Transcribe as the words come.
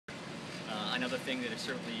another thing that is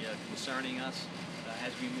certainly concerning us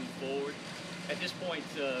as we move forward. At this point,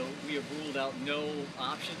 we have ruled out no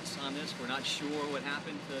options on this. We're not sure what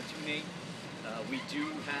happened to Nate. We do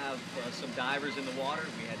have some divers in the water.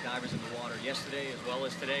 We had divers in the water yesterday as well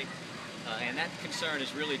as today. And that concern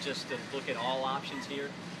is really just to look at all options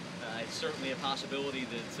here. It's certainly a possibility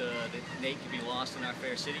that Nate could be lost in our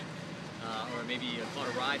fair city, or maybe caught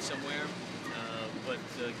a ride somewhere. But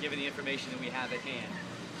given the information that we have at hand,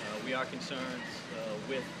 we are concerned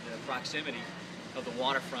with the proximity of the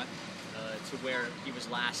waterfront to where he was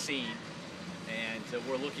last seen, and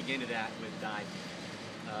we're looking into that with diving.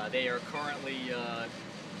 They are currently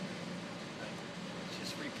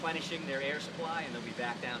just replenishing their air supply, and they'll be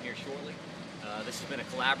back down here shortly. This has been a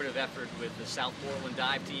collaborative effort with the South Portland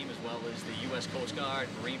dive team, as well as the U.S. Coast Guard,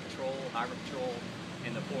 Marine Patrol, Harbor Patrol,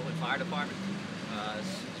 and the Portland Fire Department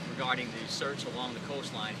regarding the search along the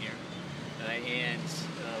coastline here.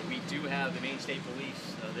 We do have the Maine State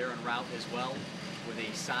Police. They're en route as well with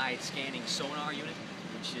a side scanning sonar unit,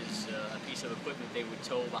 which is a piece of equipment they would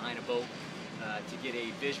tow behind a boat to get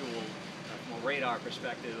a visual from a radar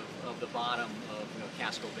perspective of the bottom of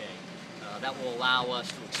Casco Bay. That will allow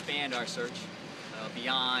us to expand our search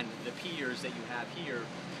beyond the piers that you have here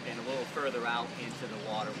and a little further out into the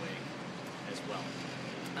waterway as well.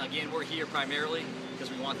 Again, we're here primarily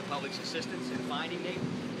because we want the public's assistance in finding Nate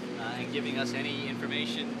and giving us any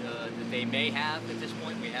information that they may have at this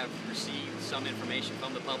point. We have received some information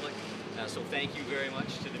from the public, so thank you very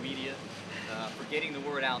much to the media for getting the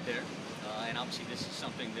word out there. And obviously this is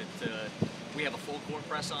something that we have a full court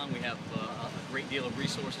press on. We have a great deal of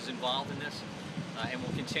resources involved in this, and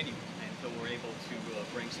we'll continue until we're able to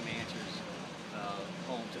bring some answers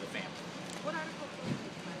home to the family. What article?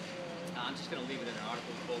 I'm just going to leave it in an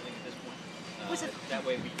article folding at this point. That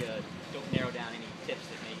way we don't narrow down any tips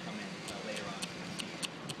that may come in later on.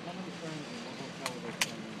 How many friends in the hotel were they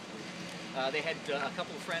staying? They had a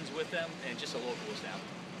couple of friends with them and just a local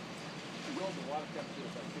establishment. The water temperature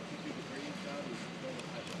is like 52 degrees now. Is there a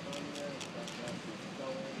hypothermia?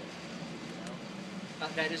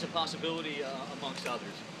 That is a possibility amongst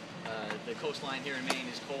others. The coastline here in Maine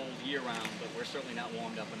is cold year-round, but we're certainly not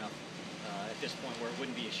warmed up enough at this point where it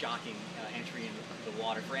wouldn't be a shocking entry into the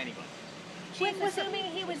water for anybody. Chief, assuming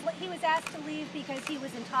he was asked to leave because he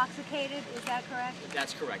was intoxicated, is that correct?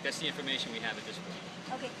 That's correct. That's the information we have at this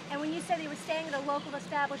point. Okay, and when you said he was staying at a local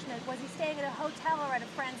establishment, was he staying at a hotel or at a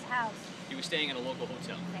friend's house? He was staying at a local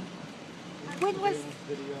hotel. Thank you. When was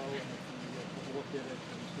video and if you looked at it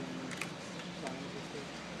and seen signs of it?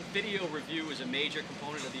 The video review is a major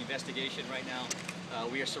component of the investigation right now.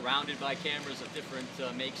 We are surrounded by cameras of different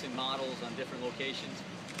makes and models on different locations.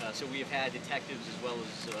 So we have had detectives as well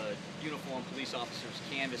as uniformed police officers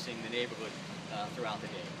canvassing the neighborhood throughout the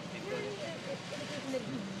day. That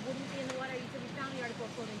he wouldn't be in the water. You said we found the article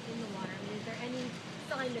floating in the water. I mean, is there any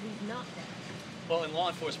sign that he's not there? Well, in law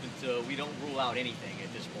enforcement, we don't rule out anything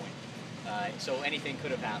at this point. So anything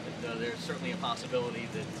could have happened. There's certainly a possibility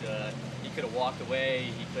that he could have walked away,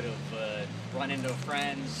 he could have run into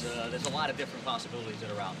friends. There's a lot of different possibilities that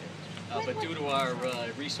are out there. But due to our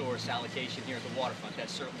resource allocation here at the waterfront,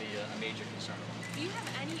 that's certainly a major concern. Do you have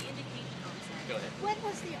any indication on that? Go ahead. When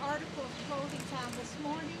was the article floating found, this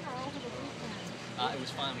morning or over the weekend? It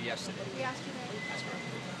was finally yesterday. Yesterday. That's correct.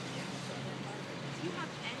 Do you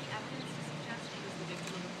have any evidence to suggest he was the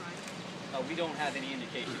victim of a crime? We don't have any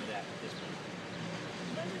indication of that at this point.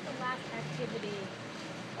 When was the last activity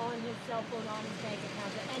on his cell phone, on his bank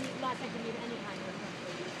account, any last activity of any kind?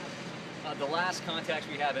 The last contacts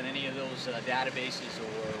we have in any of those databases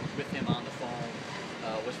or with him on the phone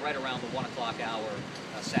was right around the 1 o'clock hour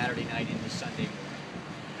Saturday night into Sunday morning.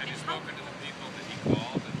 Have you spoken to the people that he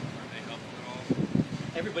called and are they helpful at all?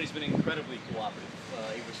 Everybody's been incredibly cooperative.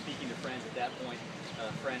 He was speaking to friends at that point,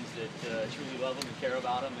 friends that truly love him and care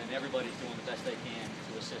about him, and everybody's doing the best they can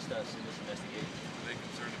to assist us in this investigation. Are they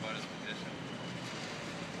concerned about his condition?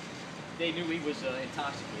 They knew he was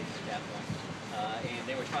intoxicated at that point, and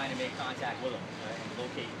they were trying to make contact with him and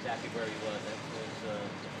locate exactly where he was. That was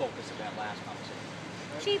the focus of that last conversation.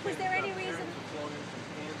 Chief, was there any reason?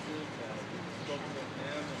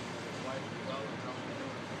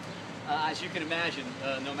 As you can imagine,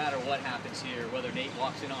 no matter what happens here, whether Nate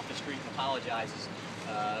walks in off the street and apologizes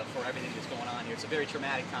for everything that's going on here, it's a very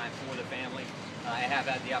traumatic time for the family. I have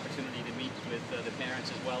had the opportunity to meet with the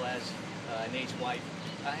parents as well as Nate's wife,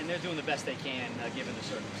 and they're doing the best they can given the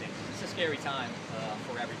circumstances. It's a scary time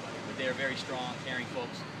for everybody, but they're very strong, caring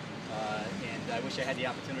folks, and I wish I had the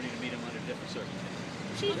opportunity to meet them under different circumstances.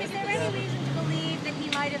 Chief, is there any reason to believe that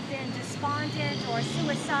he might have been despondent or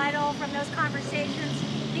suicidal from those conversations?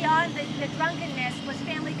 Beyond the drunkenness, was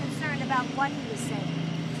family concerned about about what he was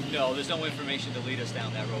saying? No, there's no information to lead us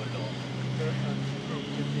down that road at all. Did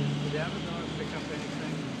the Amazon dogs pick up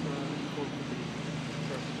anything supposed to be the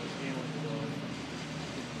person that's handling the dog?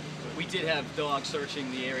 We did have dogs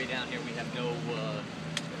searching the area down here. We have no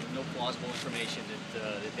plausible information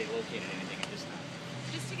that they located anything at this time.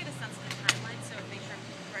 Just to get a sense of the timeline, so if make sure I'm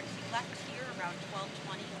correct, he left here around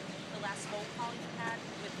 12:20. The last phone call you had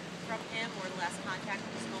from him, or the last contact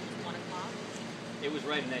with his phone was 1 o'clock. It was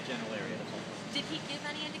right in that general area. The phone. Did he give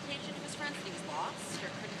any indication to his friends that he was lost or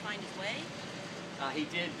couldn't find his way? He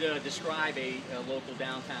did describe a local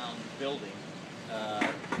downtown building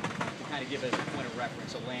to kind of give us a point of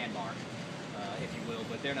reference, a landmark, if you will,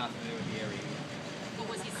 but they're not familiar with the area either. But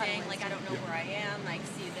was he saying, like, I don't know where I am, I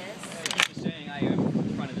see this? He was saying, I am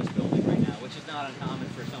in front of this building right now, which is not uncommon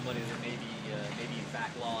for somebody that may be in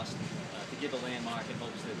fact lost, to give a landmark in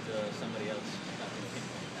hopes that somebody else can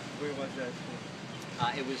pinpoint that. Where was that?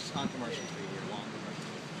 It was on Commercial Street here, along Commercial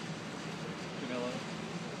Street. Camilla?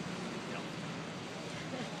 You know,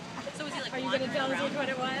 So was he like Are you going to tell us wandering what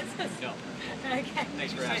it was? no. Okay.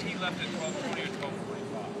 Thanks You for say asking. he left at 12:20 or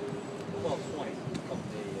 12:45? 12:20 of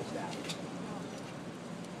the staff.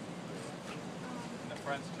 The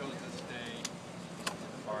friends chose to stay,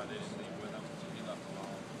 or they didn't leave with him, so he left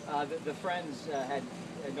alone. The friends had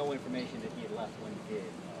no information that he had left when he did,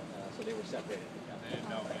 so they were separated. They didn't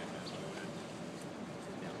know he had been looted.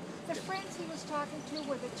 The friends he was talking to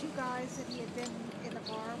were the two guys that he had been in the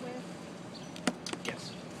bar with.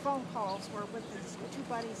 Yes. Phone calls were with his two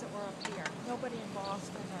buddies that were up here. Nobody in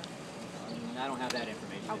Boston or. I don't have that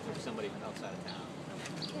information. It Okay. was somebody outside of town.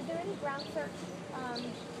 Is there any ground search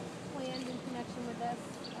planned in connection with this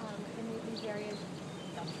in these areas?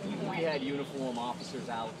 We had uniform officers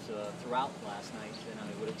out throughout last night, and I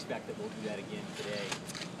would expect that we'll do that again today.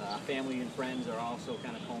 Family and friends are also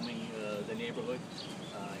kind of combing the neighborhood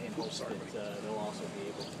in hopes that they'll also be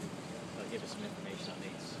able to give us some information on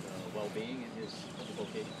Nate's well-being and his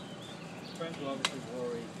location. Friends were obviously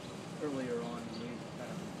worried earlier on when we kind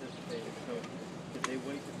of anticipated. So did they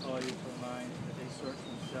wait to call you to remind? Did they search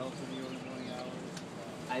themselves in the early morning hours?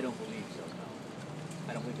 I don't believe so, no.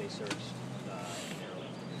 I don't believe they searched early.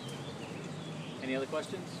 Any other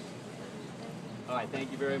questions? All right,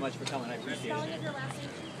 thank you very much for coming. I appreciate Spelling it. of your last name?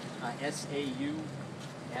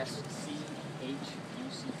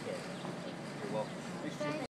 Sauschck. You're welcome.